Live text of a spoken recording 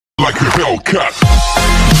like a Hellcat.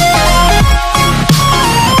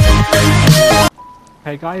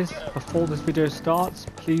 Hey guys, before this video starts,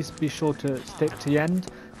 please be sure to stick to the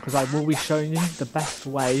end because I will be showing you the best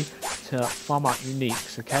way to farm out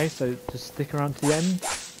uniques. Okay, so just stick around to the end,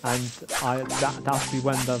 and that'll be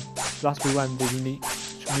when the unique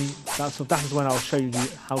that's when I'll show you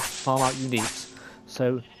how to farm out uniques.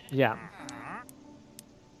 So yeah.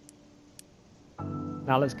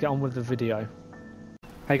 Now let's get on with the video.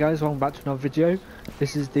 Hey guys, welcome back to another video.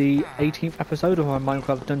 This is the 18th episode of my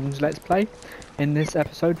Minecraft Dungeons Let's Play. In this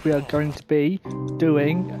episode we are going to be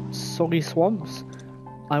doing soggy swamps.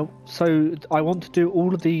 So I want to do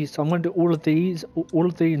all of these. I'm going to do all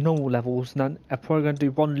of the normal levels, and then I'm probably going to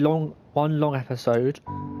do one long episode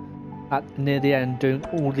near the end, doing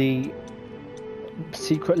all the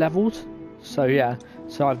secret levels. So yeah,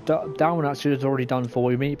 so I've done that one actually is already done for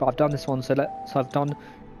me, but I've done this one. So I've done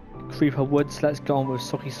Creeper Woods. Let's go on with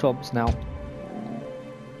soggy swamps now.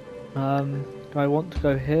 Do I want to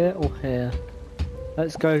go here or here?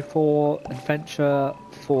 Let's go for Adventure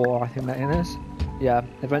 4, I think that is. Yeah,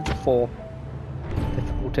 Adventure 4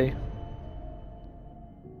 difficulty.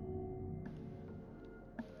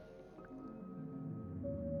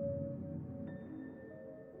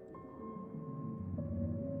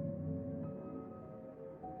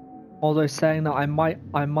 Although saying that I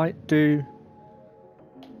might do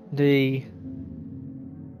the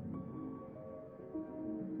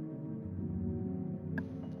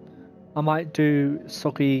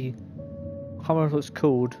soggy, I can't remember what it's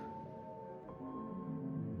called.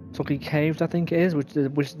 Soggy Caves, I think it is, which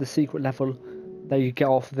is the secret level that you get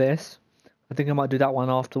off this. I think I might do that one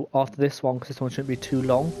after this one, because this one shouldn't be too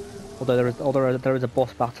long. Although there is a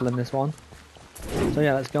boss battle in this one. So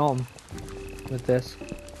yeah, let's go on with this.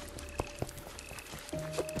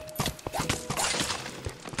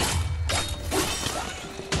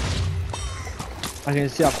 As you can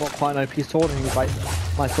see, I've got quite an OP sword, and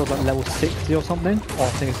my sword's like level 60 or something. Oh, I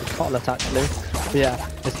think it's a cutlass actually. But yeah,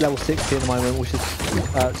 it's level 60 at the moment, which is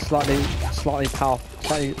slightly powerful,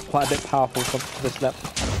 quite a bit powerful for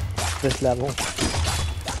this level.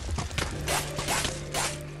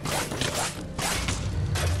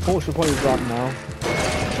 Oh, should probably run now.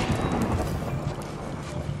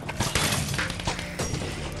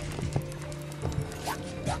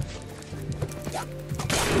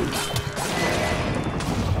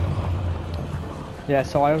 Yeah,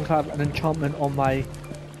 so I also have an enchantment on my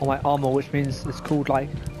armor, which means it's called like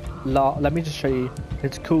let me just show you.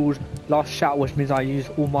 It's called Last Shout, which means I use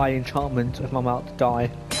all my enchantments if I'm about to die.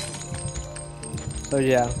 So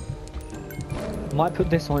yeah, I might put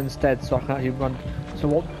this on instead so I can actually run. So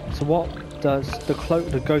what does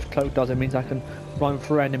the ghost cloak does? It means I can run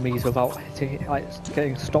through enemies without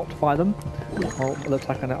getting stopped by them. Or it looks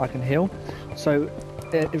like I can heal. So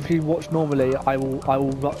if you watch normally, I will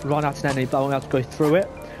run at an enemy, but I won't have to go through it.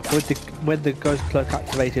 With the ghost cloak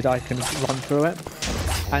activated, I can run through it.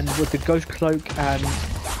 And with the ghost cloak and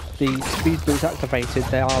the speed boost activated,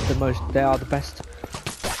 they are the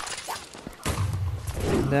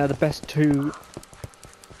best two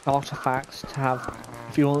artifacts to have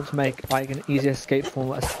if you want to make like an easy escape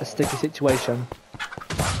from a sticky situation.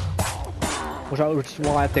 Which is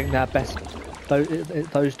why I think they're best.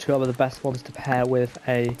 Those two are the best ones to pair with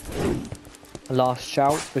a Last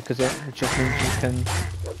Shout, because it just means you can.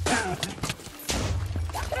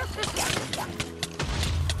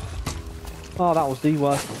 Oh, that was the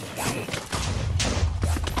worst.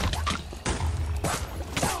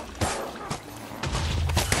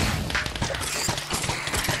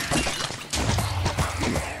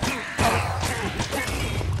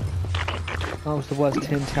 That was the worst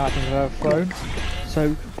TNT I think I've ever thrown.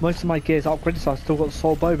 So most of my gear's upgraded, so I've still got the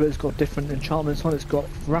soul bow, but it's got different enchantments on it. It's got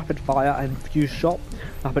rapid fire and fuse shot.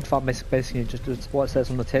 Rapid fire basically just what it says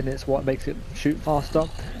on the tin. It's what makes it shoot faster,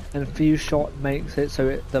 and fuse shot makes it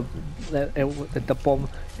so some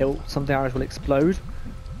of the arrows will explode.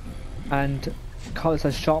 And colour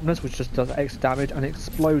says sharpness, which just does extra damage, and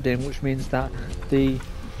exploding, which means that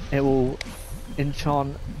it will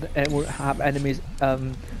have enemies.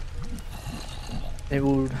 It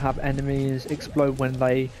will have enemies explode when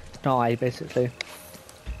they die, basically.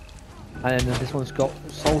 And then this one's got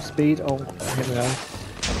soul speed. Oh, here we go.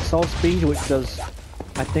 Soul speed, which does,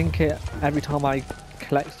 I think every time I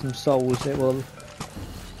collect some souls, it'll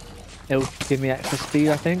give me extra speed,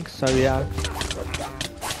 I think. So yeah.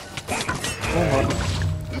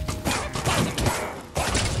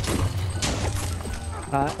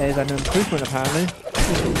 That is an improvement, apparently.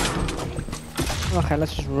 Okay,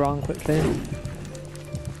 let's just run quickly.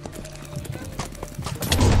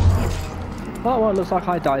 Oh well, it looks like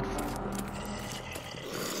I died.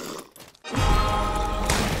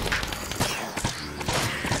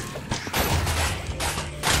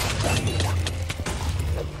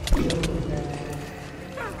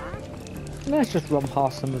 let's just run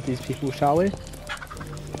past some of these people, shall we?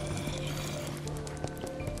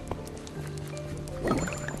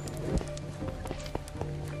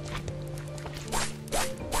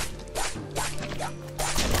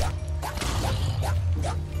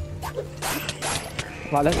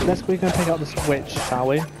 Right, we're gonna pick up this witch, shall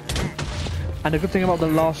we? And the good thing about the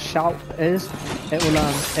last shout is it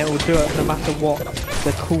will do it no matter what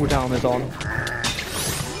the cooldown is on.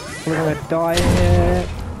 We're gonna die here.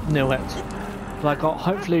 Knew it. But I got,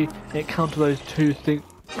 hopefully it counted those two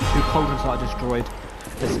cauldrons that I destroyed.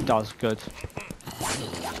 This does good.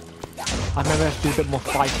 I maybe have to do a bit more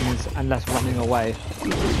fighting and less running away.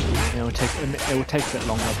 It will take a bit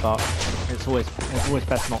longer, but it's always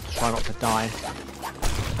best not to try not to die.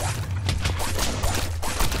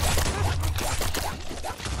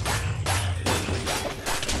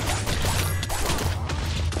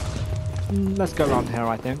 Let's go around here,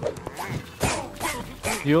 I think.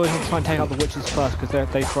 You always want to try and take out the witches first because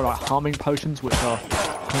they throw like harming potions which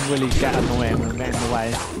can really get annoying and get in the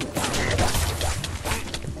way.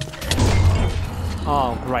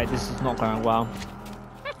 Oh great, this is not going well.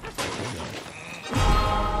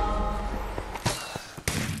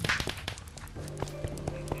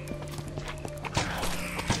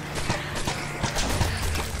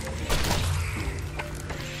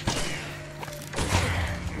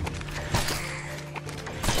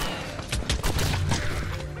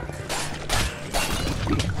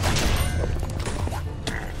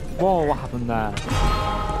 Whoa, what happened there?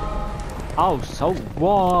 Oh, soul.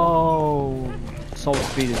 Whoa! Soul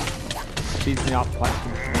speeds me up quite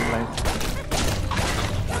significantly.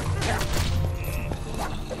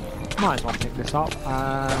 Might as well pick this up.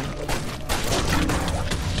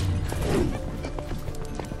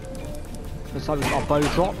 Looks like we've got our bow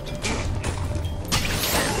dropped.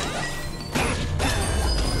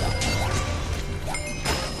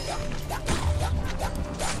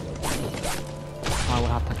 I will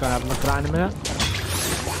have to go and have a look at that in a minute.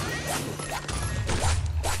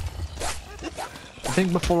 I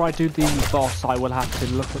think before I do the boss I will have to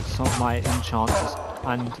look at some of my enchants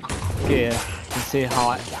and gear and see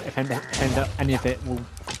how if any of it will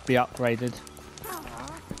be upgraded.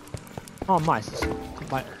 Oh nice, it's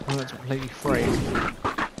completely free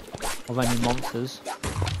of any monsters.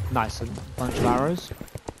 Nice, a bunch of arrows.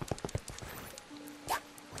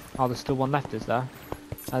 Oh, there's still one left, is there?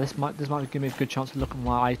 This might give me a good chance to look at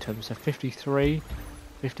my items. So 53,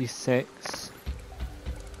 56.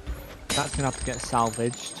 That's gonna have to get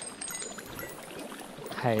salvaged.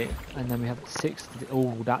 Okay, and then we have 60.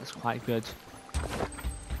 Oh, that's quite good.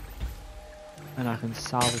 And I can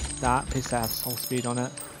salvage that. Please say I have soul speed on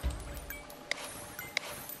it.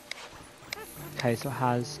 Okay, so it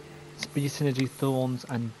has speed, synergy, thorns,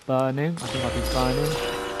 and burning. I think I'll do burning.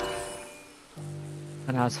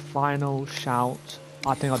 And it has final shout.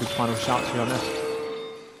 I think I'll do final shout, to be honest.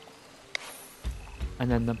 And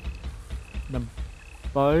then the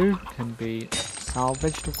bow can be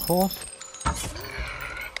salvaged, of course.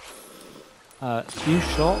 Few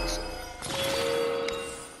shots.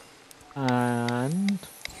 And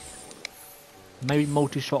maybe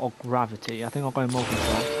multi-shot or gravity. I think I'll go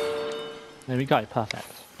multi-shot. There we go,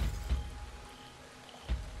 perfect.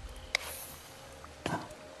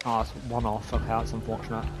 Oh, it's one off. Okay, that's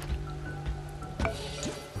unfortunate.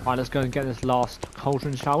 Right, let's go and get this last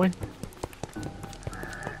cauldron, shall we?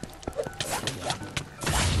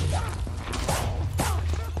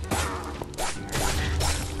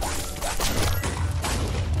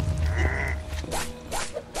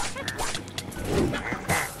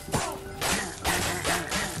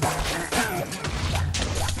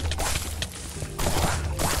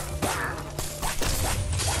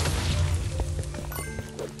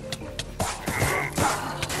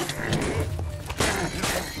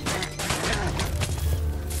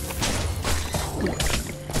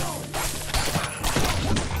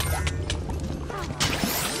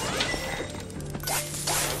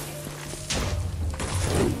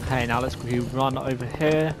 Okay, now let's quickly run over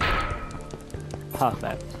here.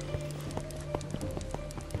 Perfect.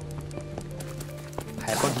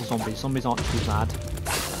 Okay, a bunch of zombies. Zombies aren't too bad.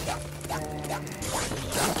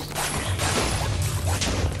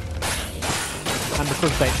 And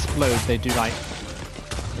because they explode, they do like...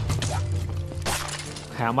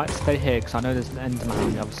 Okay, I might stay here because I know there's an Enderman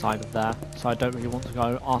on the other side of there. So I don't really want to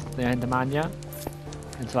go after the Enderman yet.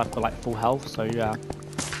 Until I've got like full health, so yeah.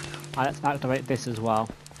 Let's activate this as well.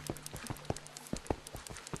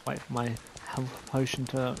 Wait for my health potion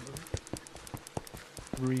to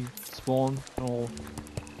respawn, or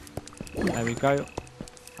there we go.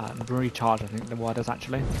 Recharge, I think the word is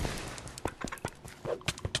actually.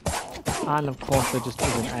 And of course there just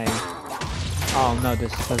isn't a Oh no,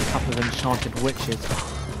 there's a couple of enchanted witches.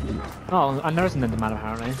 Oh, and there is an Enderman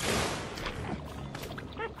apparently.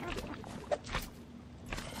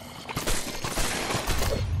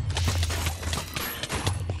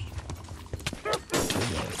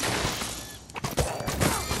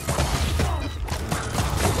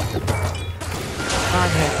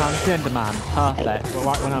 And here comes the Enderman. Perfect.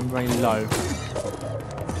 Right when I'm really low.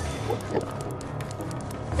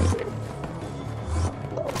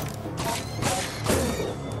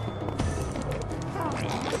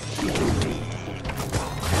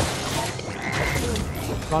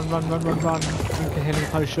 Run, run, run, run, run. Drink a healing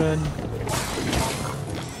potion.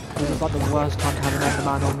 This is like the worst time to have an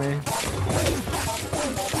Enderman on me.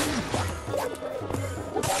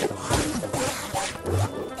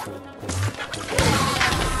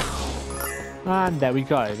 And there we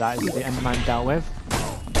go, that is the Enderman dealt with.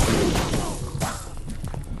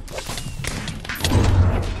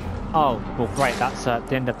 Oh, well great, that's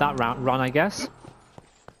the end of that run I guess.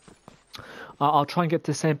 I'll try and get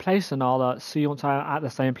to the same place and I'll see you once I'm at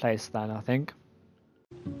the same place then, I think.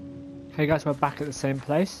 Okay guys, we're back at the same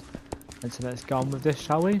place. And so let's go on with this,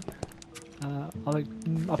 shall we? I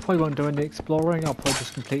probably won't do any exploring, I'll probably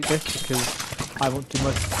just complete this because I'll do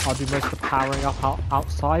most of the powering up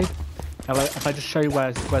outside. If I just show you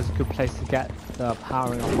where's a good place to get the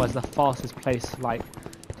powering up, where's the fastest place like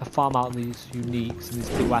to farm out these uniques and these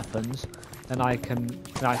good weapons, then I can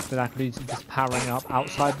use this powering up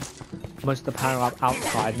outside, most of the powering up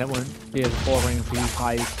outside, and it won't be as boring for you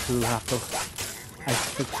guys who have to,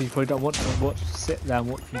 because you probably don't want to sit there and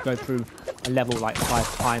watch you go through a level like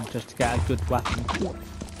 5 times just to get a good weapon.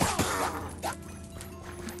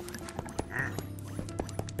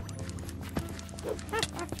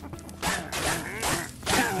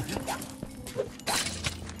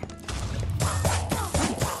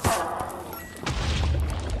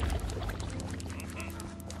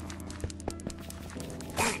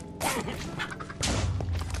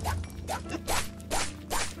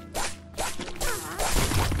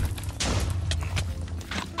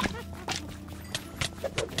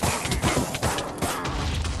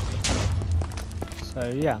 So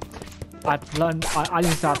yeah, I've learned. I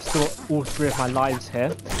used to have still all 3 of my lives here,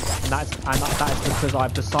 and that is because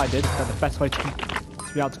I've decided that the best way to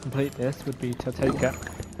be able to complete this would be to take it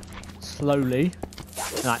slowly,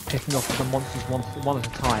 and like picking off the monsters one at a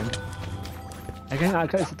time. Again,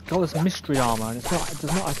 it's got this mystery armor, and it's not a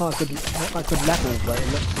good level, but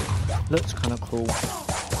it looks kind of cool.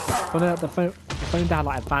 But the phone down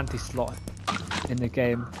like advantage slot in the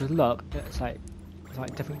game, because look, it's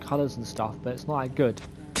like different colours and stuff, but it's not like good.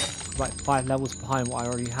 It's like 5 levels behind what I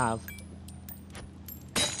already have.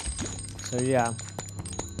 So yeah.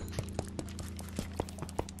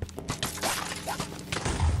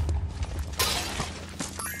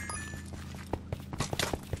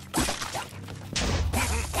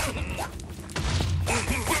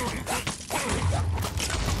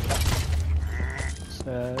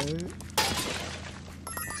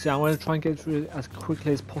 So I'm going to try and get through it as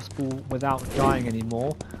quickly as possible without dying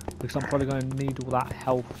anymore, because I'm probably going to need all that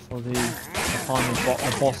health for the final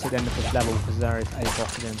boss at the end of this level, because there is a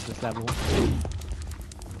boss at the end of this level.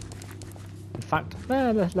 In fact,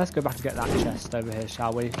 let's go back and get that chest over here,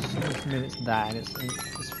 shall we? I mean, it's there and it's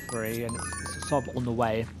free and it's sort of on the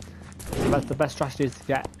way. But the best strategy is to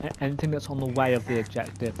get anything that's on the way of the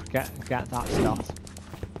objective, get that stuff.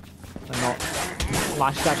 And not...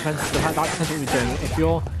 Actually, that depends what you're doing.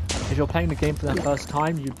 If you're playing the game for the first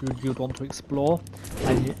time, you'd want to explore,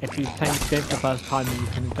 and if you're playing the game for the first time, you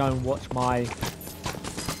can go and watch my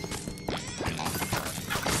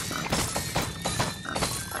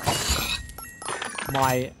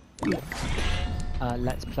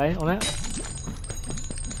let's play on it.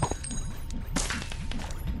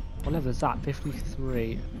 What level is that?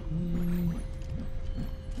 53.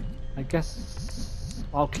 I guess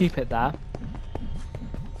I'll keep it there.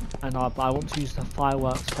 And I want to use the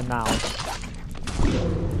fireworks for now.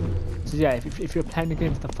 So yeah, if you're playing the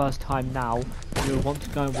game for the first time now, you'll want to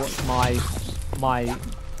go and watch my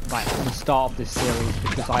like from the start of this series,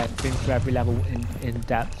 because I have been through every level in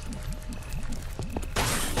depth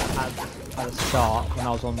at the start when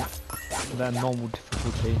I was on the normal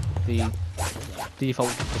difficulty, the default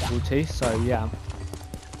difficulty. So yeah.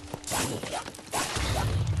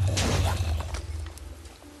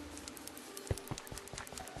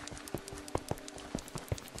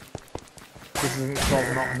 This is sort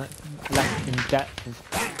of not less in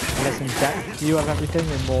depth view of everything,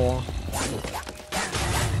 and more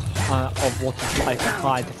of what is like at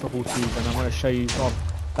high difficulties. And I'm going to show you sort of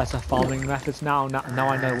better farming methods now. Now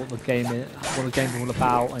I know what the game is, all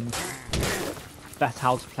about, and better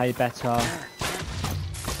how to play better.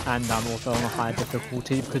 and also on a higher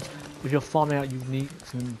difficulty, because if you're farming out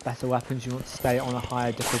uniques and better weapons, you want to stay on a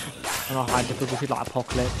higher difficulty like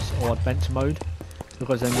Apocalypse or Adventure mode,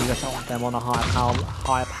 because then you get them on a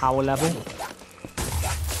higher power level.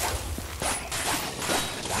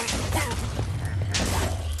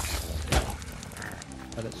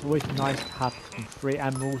 But it's always nice to have some free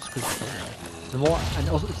emeralds, because the more, and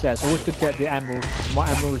also it's always good to get the emeralds. The more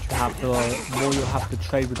emeralds you have, the more you'll have to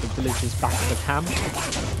trade with the villagers back at the camp,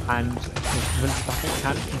 and the villagers back at the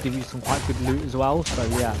camp can give you some quite good loot as well. So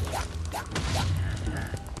yeah.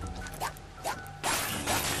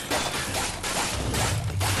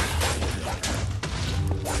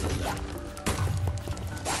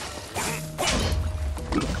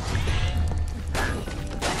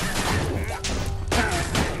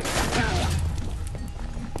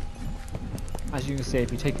 As you can see,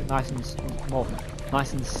 if you take it nice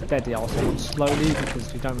and steady, I'll say not slowly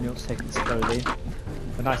because you don't really want to take it slowly,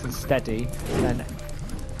 but nice and steady, then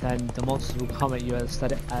the monsters will come at you at a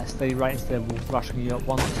steady rate instead of rushing you at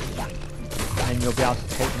once, and you'll be able to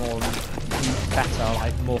take more better,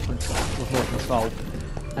 like with more control.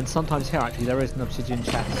 And sometimes here actually there is an obsidian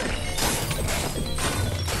chest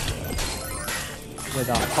with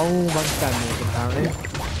a whole bunch of emeralds apparently.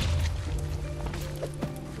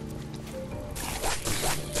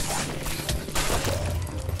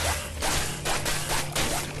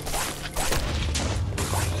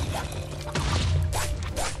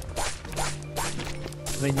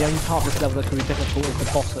 I mean, the only part of this level that can be difficult is the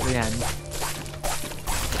boss at the end.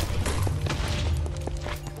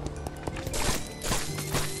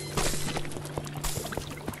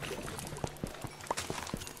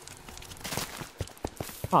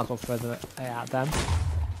 Might as well throw it out then.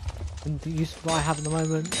 Anything useful I have at the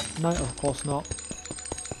moment? No, of course not.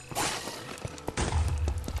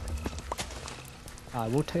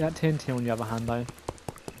 We'll take that TNT on the other hand though.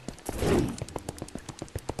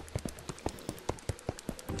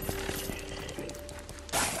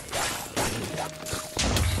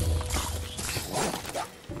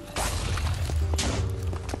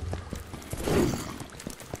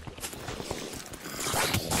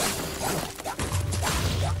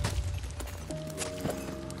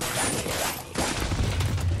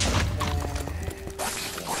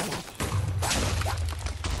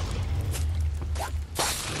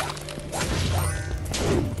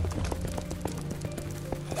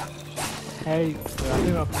 Hey, I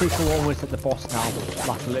think I'm pretty sure we're almost at the boss now,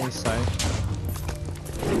 luckily, so.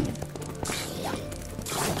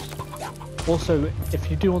 Also, if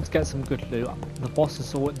you do want to get some good loot, the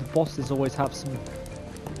bosses always have some.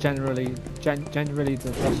 Generally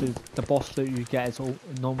the boss loot you get is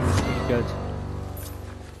normally pretty good.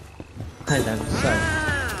 Okay then, so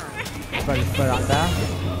ready to throw that there.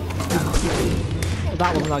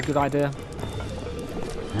 That wasn't a good idea.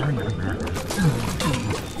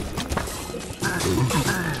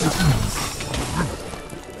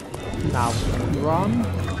 Now run.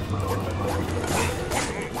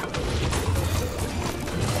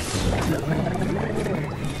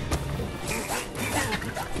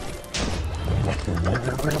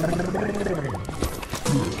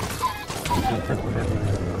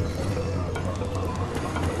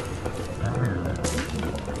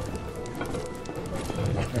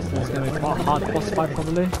 This is going to be quite a hard boss fight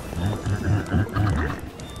probably.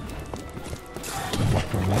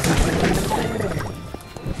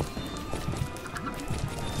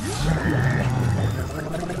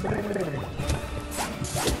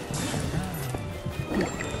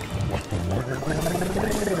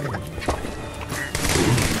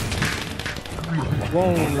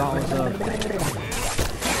 Whoa, that was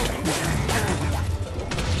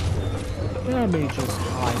let me just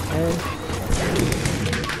hide here.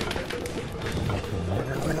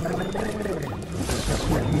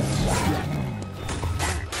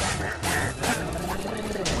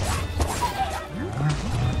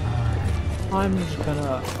 I'm just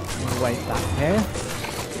gonna wait back here.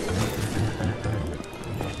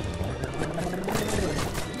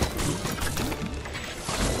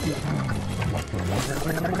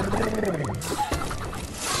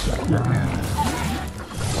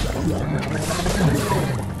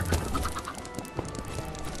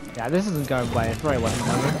 Yeah, this isn't going very well at the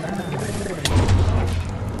moment.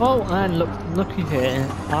 Oh, and looky here,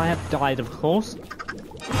 I have died, of course.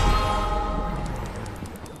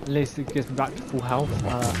 At least it gives me back to full health.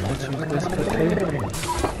 Let's use this quickly.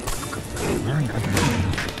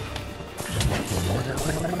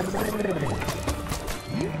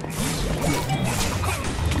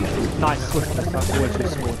 Nice swiftness, that's always your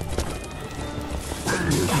sword.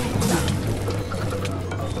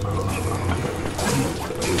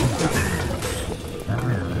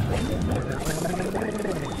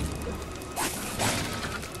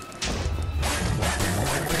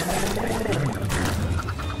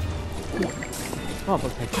 Oh,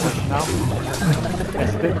 but take it now.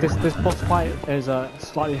 Yes, this boss fight is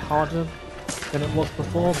slightly harder than it was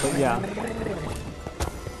before, but yeah.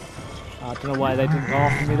 I don't know why they didn't go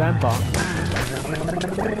after me then, but...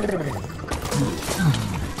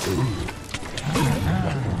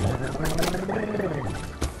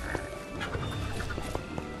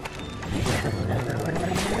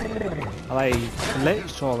 Are they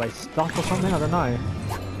glitched or are they stuck or something? I don't know.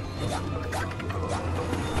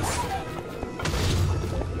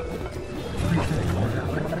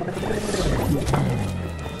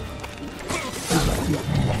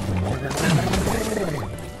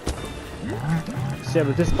 So yeah,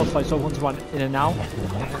 with this boss fight, so I want to run in and out.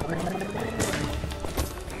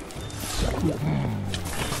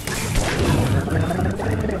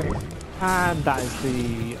 And that is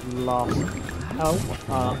the last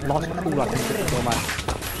last call I think it's for my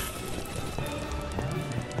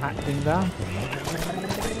acting there.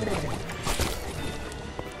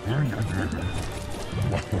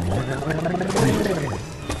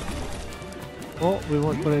 Oh, we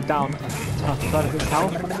want to put it down to a third of its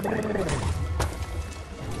health.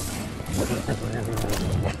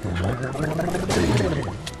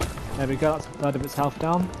 There we go, that's a third of its health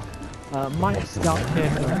down. Might scout here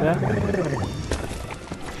for a bit.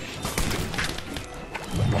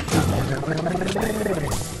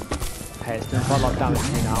 Okay, it's doing quite a lot of damage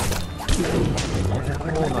to me now.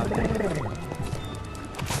 Almost.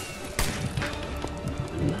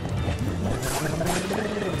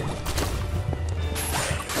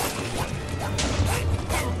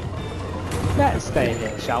 Let's stay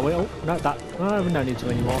here, shall we? Oh, no, we don't need to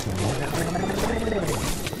anymore.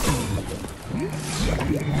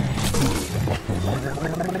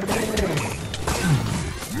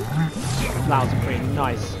 That was a pretty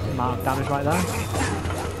nice amount of damage right there.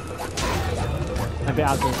 Maybe it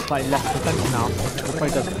has a slightly less defense now. It probably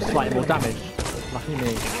does slightly more damage. Lucky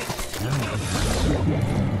me.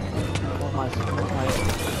 What my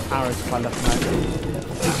arrows if I left them out?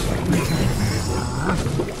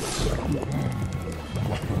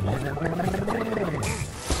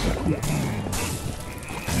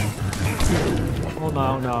 Oh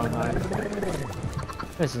no, no, no.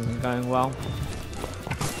 This isn't going well.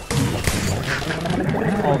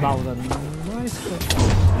 Oh, that was a nice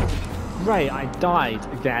one. Great, I died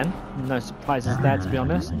again. No surprises there, to be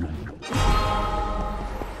honest.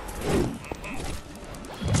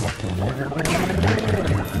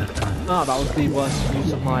 Ah, that was the worst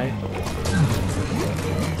use of my...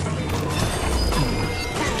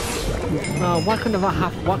 why couldn't I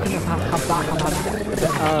have that happen a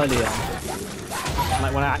bit earlier?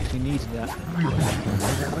 Like when I actually needed it.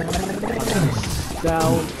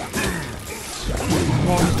 Stealth. Come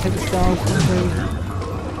on, take the stealth quickly.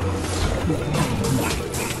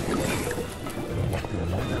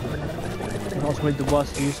 Not really the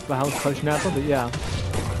worst use of a health potion ever, but yeah.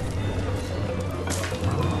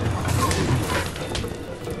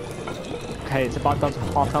 Okay, it's about down to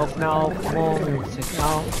half health now. Come on, we need to take it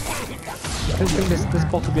out. I don't think this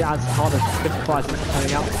boss will be as hard as difficult as it's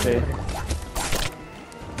turning out to be.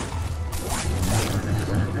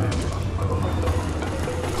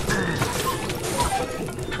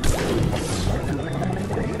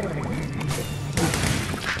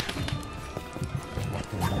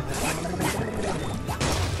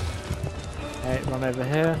 Okay, run over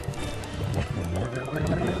here.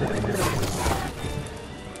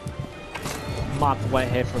 Might have to wait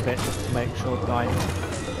here for a bit just to make sure that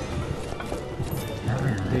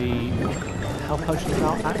the health potion is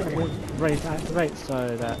now ready to activate,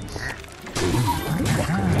 so that's...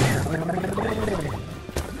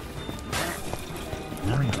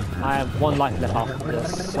 I have one life left after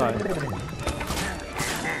this, so...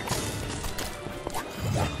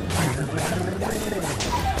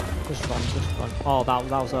 Just run, just run. Oh, that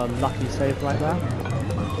was a lucky save right there.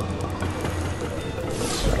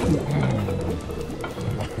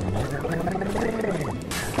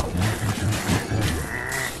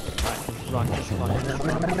 Run, just run, just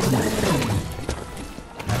run.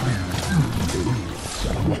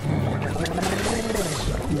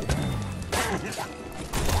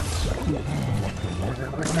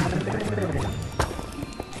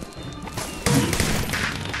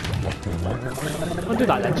 I'll do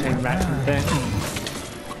that then, chain reaction thing.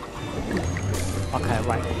 Okay,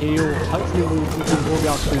 right, heal. Hopefully we'll be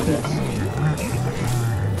able to do this.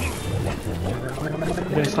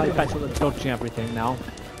 I'm doing slightly better at dodging everything now.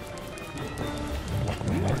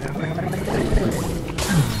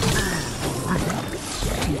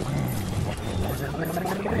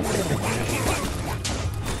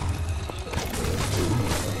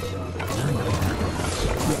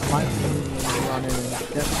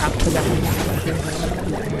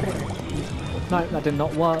 No, that did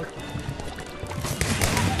not work.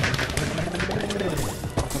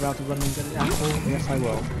 Am I about to run and get the apple? Yes, I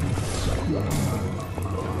will.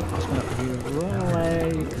 Just gonna have to run away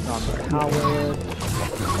because I'm a coward.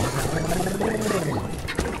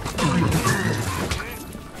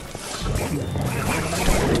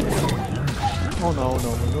 Oh no,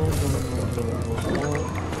 no, no, no, no, no, no, no.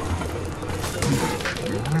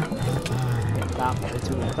 That way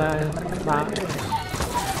to there, that.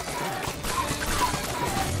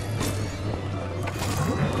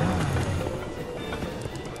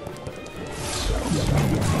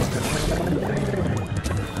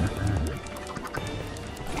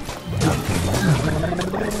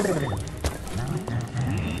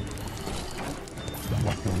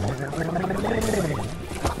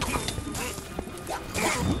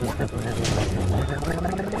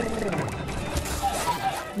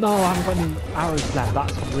 No, I haven't got any arrows left.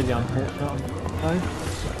 That's really unfortunate. No.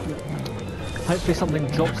 Hopefully something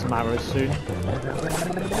drops some arrows soon.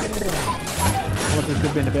 Otherwise we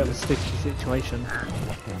could be in a bit of a sticky situation.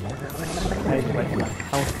 Okay, wait for that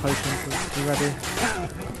health potion to be ready.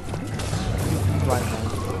 Right now.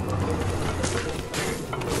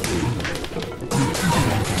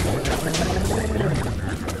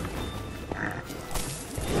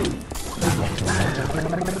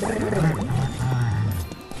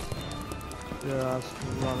 Just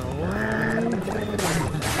run away.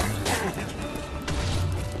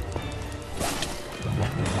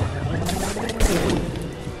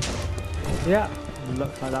 Yeah,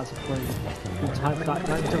 looks like that's a pretty good time for that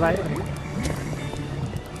to activate.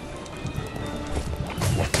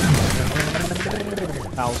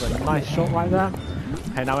 That was a nice shot right there.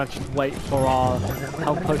 Okay, now we have to wait for our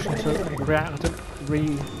health potion to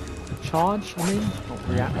recharge, I mean, not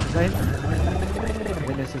reactivate. I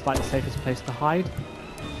think this is like the safest place to hide.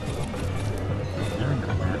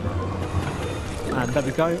 And there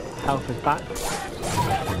we go, health is back.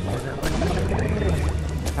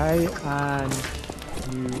 Okay, and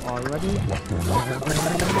you are ready.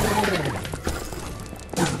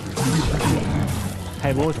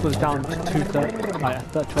 Okay, Walsh was down to a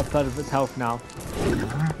third of its health now.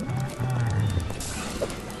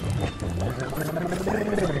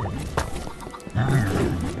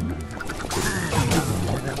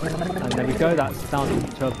 And there we go, that's down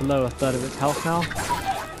to below a third of its health now.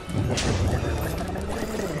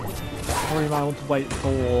 Or you might want to wait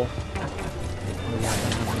for...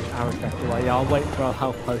 arrows left away. Yeah, I'll wait for a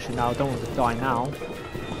health potion now. I don't want to die now.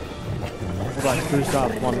 Although it's boost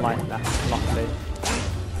out of 1 life left, luckily.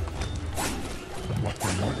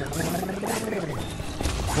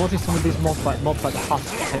 Watching some of these mobs like the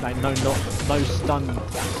Husk take like no stunnage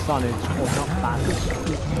or knockback.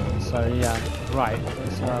 So yeah, right.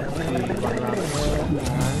 Let's run around here.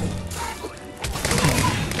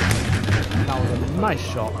 That was a nice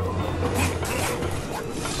shot.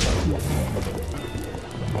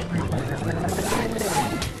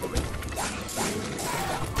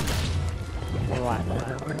 Right,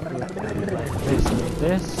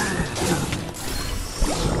 this.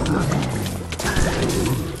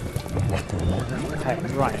 Okay,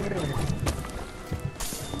 right.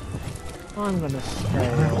 I'm gonna stay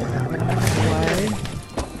away.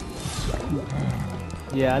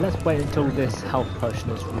 Yeah, let's wait until this health potion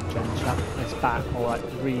is it's back, or like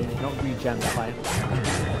not regen, but like...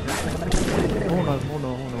 Oh no, oh no,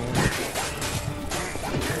 oh no.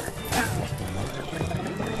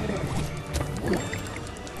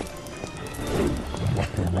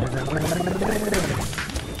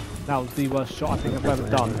 That was the worst shot I think I've ever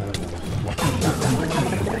done.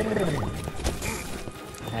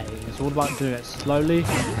 Okay, it's all about doing it slowly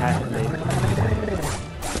and carefully.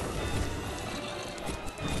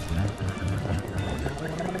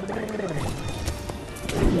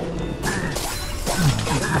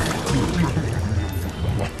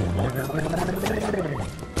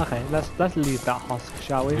 Okay, let's leave that husk,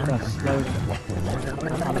 shall we? That's slow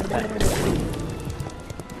and unaffected.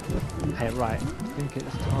 Okay, right. I think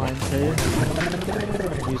it's time to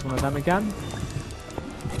use one of them again.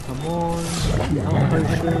 Come on, health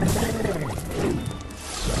potion.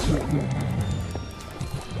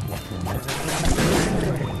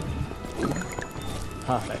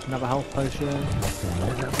 Perfect, another health potion.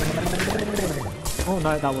 Oh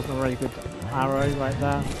no, that wasn't a very good arrow right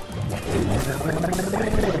there.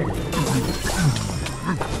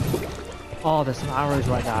 Oh, there's some arrows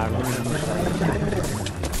right there.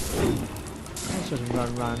 Let's just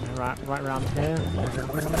run right around here.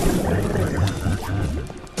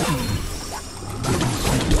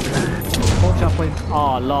 Watch out for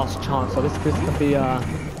our last chance, so this could be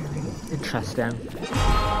interesting.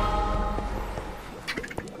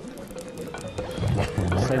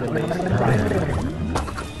 say the least. Right.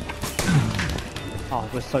 Oh,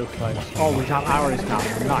 we're so close. Oh, we have arrows now.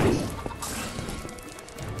 Nice.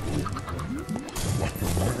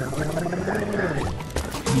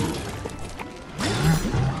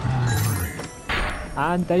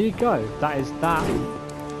 And there you go. That is that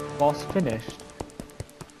boss finished.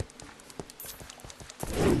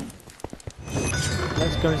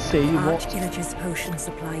 Let's go and see what Arch-Illager's potion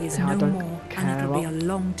supply is no more, and it'll be a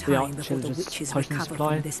long time before the witches recover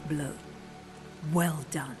from this blow. Well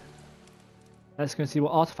done. Let's go and see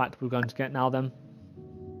what artifact we're going to get now then.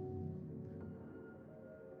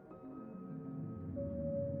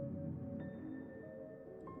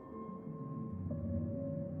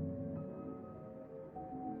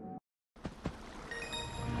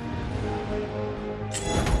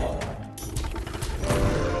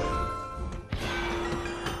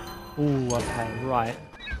 Ooh, okay, right.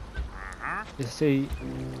 You see,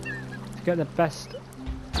 to get the best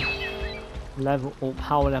level or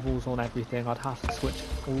power levels on everything, I'd have to switch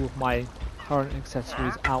all of my current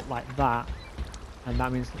accessories out like that, and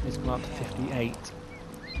that means it's going up to 58.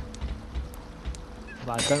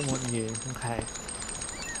 But I don't want you. Okay.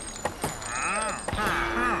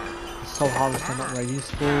 Soul Harvester not very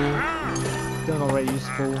useful. Still not very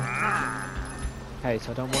useful. Okay,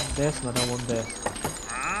 so I don't want this and I don't want this.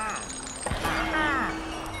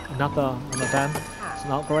 Another one of them. It's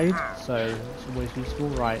an upgrade, so it's always useful.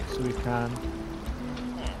 Right, so we can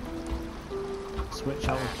switch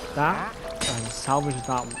out with that and salvage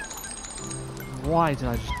that. Why did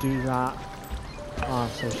I just do that? Oh, I'm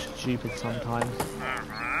so stupid sometimes.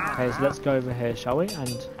 Okay, so let's go over here, shall we?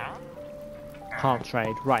 And can't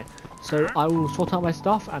trade. Right, so I will sort out my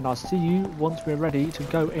stuff and I'll see you once we're ready to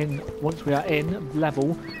go in, once we are in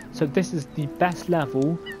level. So this is the best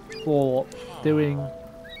level for doing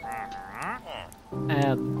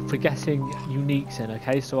for getting uniques in,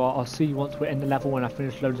 okay? So I'll see you once we're in the level when I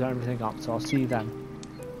finish loading everything up, so I'll see you then.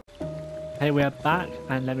 Okay, we're back,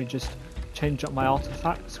 and let me just change up my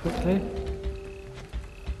artifacts quickly.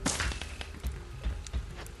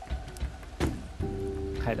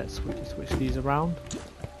 Okay, let's switch these around.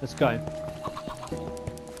 Let's go.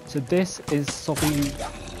 So this is Soppy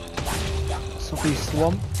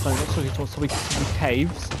Swamp, sorry, not Soppy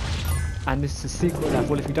Caves. And this is a secret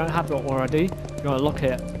level. If you don't have it already, you're going to look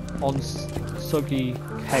it on Soggy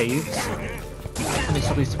Caves, I mean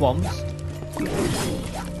Soggy Swamps,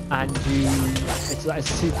 and it's a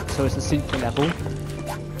secret level.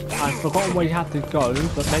 I've forgotten where you have to go,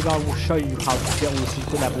 but maybe I will show you how to get all the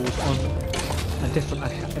secret levels on a different.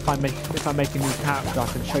 If I make a new character, I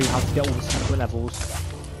can show you how to get all the secret levels.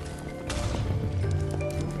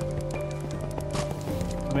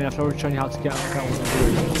 I mean, I've already shown you how to get all the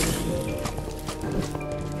levels.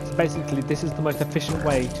 Basically, this is the most efficient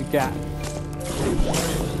way to get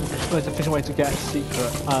secret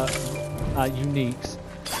uniques.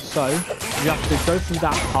 So you have to go through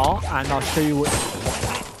that part, and I'll show you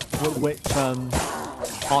which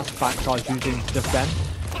artifacts I was using just then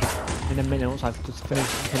in a minute once I've just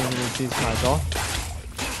finished killing all these guys off.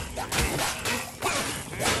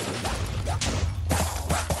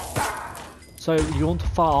 So you want to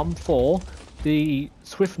farm for the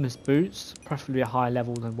swiftness boots, preferably a higher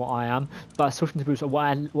level than what I am, but swiftness boots at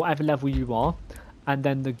whatever level you are, and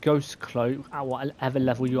then the ghost cloak at whatever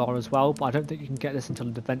level you are as well. But I don't think you can get this until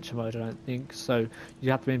adventure mode, I don't think. So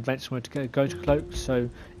you have to be in adventure mode to get a ghost cloak. So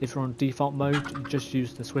if you're on default mode, you just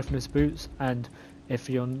use the swiftness boots, and if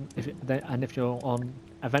you're on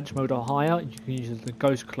adventure mode or higher, you can use the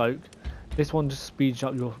ghost cloak. This one just speeds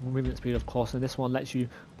up your movement speed, of course, and this one lets you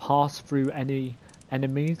pass through any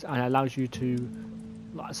enemies and allows you to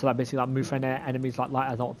basically move through enemies like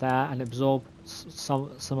are not there and absorb some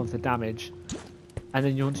of the damage. And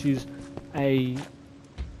then you want to use I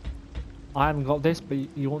haven't got this, but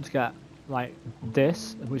you want to get like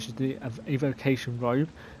this, which is the evocation robe,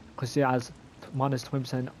 because it has minus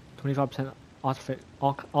 20%, 25%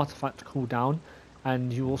 artifact cooldown,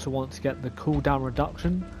 and you also want to get the cooldown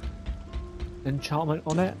reduction enchantment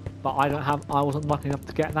on it, but I wasn't lucky enough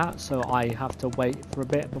to get that, so I have to wait for a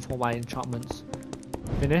bit before my enchantment's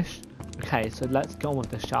finished. Okay, so let's get on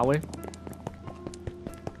with this, shall we?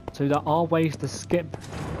 So there are ways to skip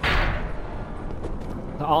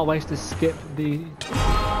these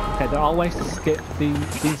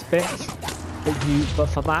bits, but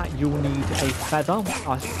for that you'll need a feather.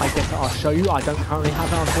 I guess I'll show you. I don't currently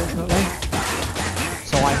have it, unfortunately,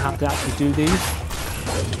 so I have to actually do these.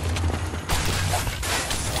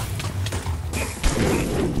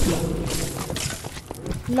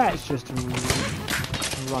 Let's just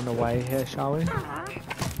run away here, shall we?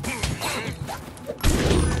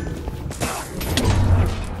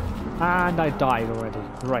 And I died already.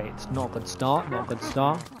 Great. Not a good start. Not a good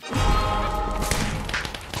start.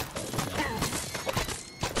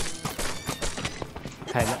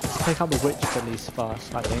 Okay, let's take out the witches at least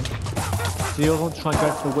first, I think. So you want to try and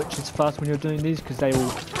go for the witches first when you're doing these, because they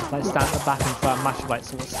will like stand at the back and throw a massive like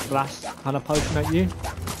sort of splash kind of potion at you,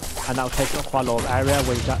 and that will take up quite a lot of area.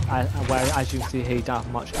 Where as you can see here, you don't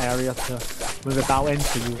have much area to move about in,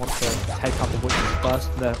 so you want to take out the witches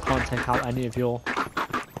first. They can't take out any of your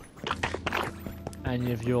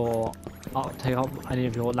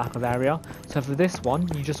lack of area. So for this one,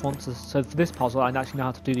 you just want to. So for this puzzle, I actually know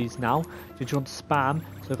how to do these now. You just want to spam.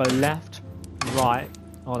 So go left, right.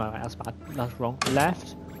 Oh no, that's bad. That's wrong.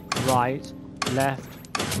 Left, right,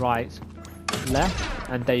 left, right, left,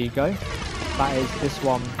 and there you go. That is this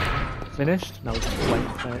one finished. Now we'll just wait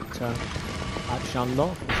for it to actually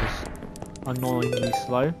unlock, which is annoyingly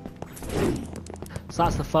slow. So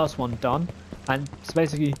that's the first one done. And so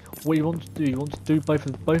basically, what you want to do, both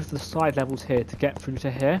of the side levels here to get through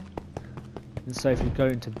to here. And so if you go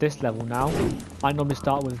into this level now, I normally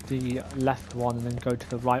start with the left one and then go to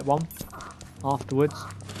the right one afterwards.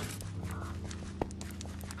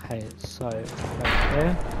 Okay, so go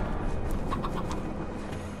here.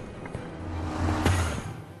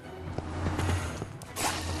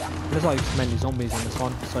 There's like mainly zombies in this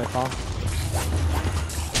one so far.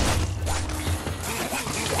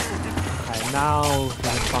 Okay, now we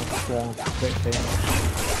can transform quickly.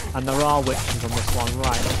 And there are witches on this one,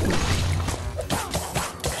 right?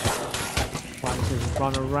 Right, so just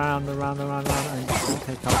run around, and just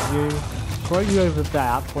take out you. Throw you over there,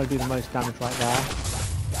 that'll probably do the most damage right there.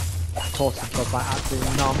 Of course, it does like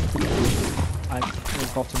absolutely none. I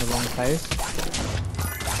got in the wrong place.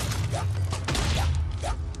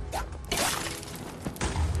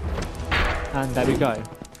 And there we go.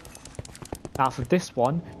 Now for this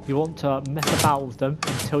one, you want to mess about with them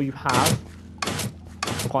until you have.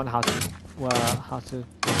 I've forgotten how to.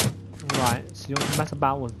 Right, so you want to mess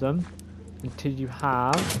about with them until you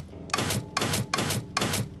have.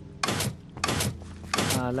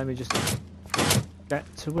 Let me just get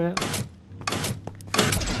to it.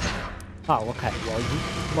 Oh, okay.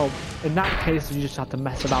 Well, in that case, you just have to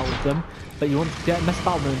mess about with them, but you want to mess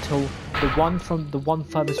about with them until the one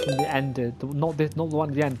furthest from the end is not the one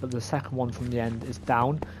at the end, but the second one from the end is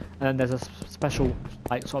down, and then there's a special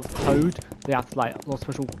like sort of code they have to like a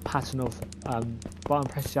special pattern of button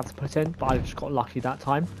presses you have to put in. But I just got lucky that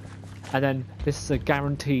time, and then this is a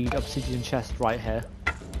guaranteed obsidian chest right here.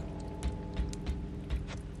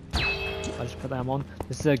 I just put them on.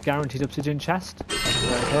 This is a guaranteed obsidian chest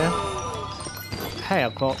right here. Hey,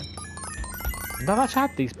 I've actually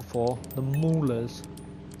had these before. The maulers.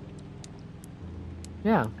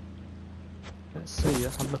 Yeah. Let's see.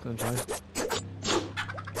 Let's have a look at them, guys.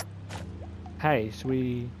 Hey, should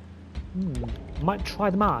we? Might try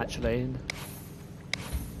them out actually.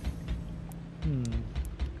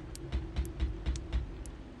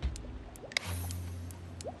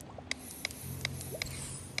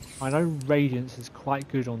 I know radiance is quite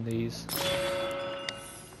good on these.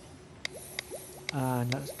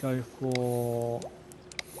 And let's go for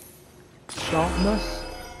sharpness.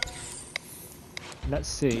 Let's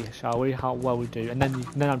see, shall we, how well we do. And then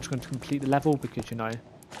I'm just going to complete the level because, you know.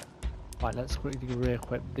 Right, let's quickly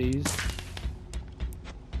re-equip these.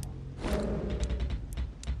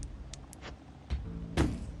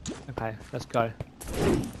 Okay, let's go.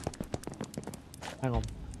 Hang on.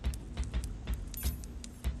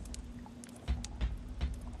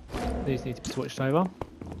 These need to be switched over.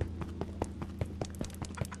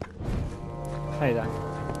 Okay then.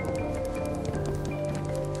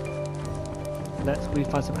 Let's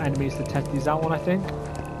find some enemies to test these out on, I think.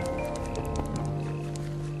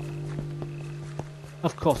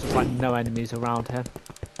 Of course, there's like no enemies around here.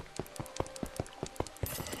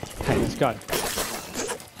 Okay, let's go.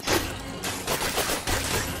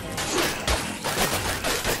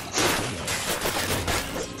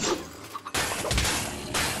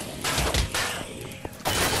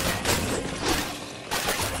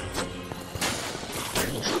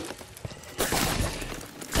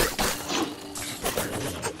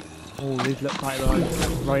 Oh, these look like they're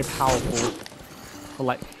very powerful for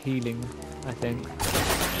like healing, I think.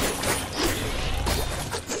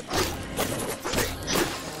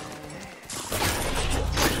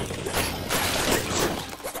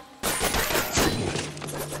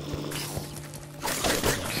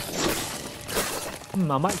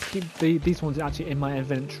 I might keep these ones actually in my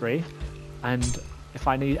inventory, and if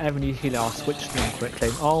I ever need healing, I'll switch them quickly.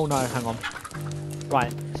 Oh no, hang on.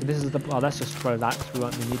 Right, so this is the. Oh, let's just throw that because we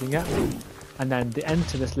won't be needing it. And then the end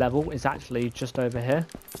to this level is actually just over here.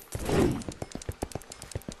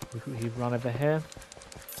 you run over here.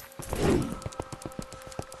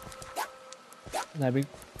 There we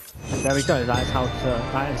go.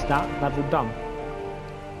 That is that level done.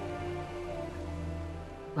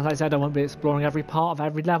 As I said, I won't be exploring every part of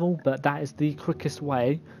every level, but that is the quickest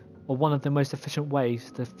way, or one of the most efficient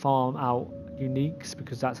ways to farm out uniques,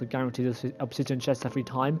 because that's a guaranteed obsidian chest every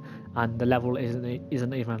time, and the level isn't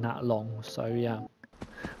even that long. So yeah,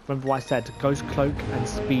 remember what I said: Ghost Cloak and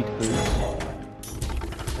Speed Boots.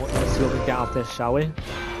 Let's see what we get out of this, shall we?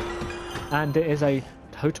 And it is a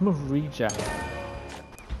Totem of Regen.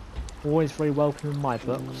 Always very welcome in my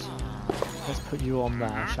books. Let's put you on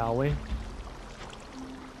there, shall we? In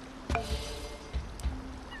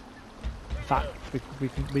fact, we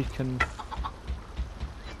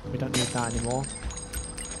don't need that anymore.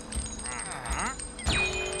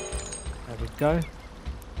 There we go.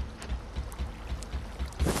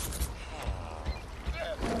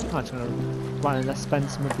 I'm just gonna run and let's spend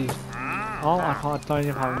some of these. Oh, I don't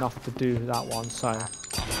even have enough to do that one, so.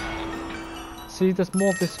 See, there's more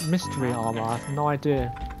of this mystery armor. I have no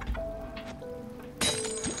idea.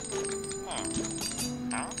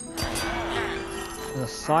 And a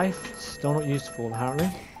scythe, still not useful apparently.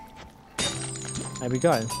 There we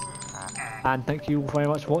go. And thank you all very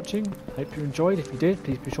much for watching. Hope you enjoyed. If you did,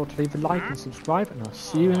 please be sure to leave a like and subscribe, and I'll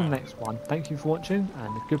see you in the next one. Thank you for watching,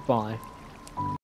 and goodbye.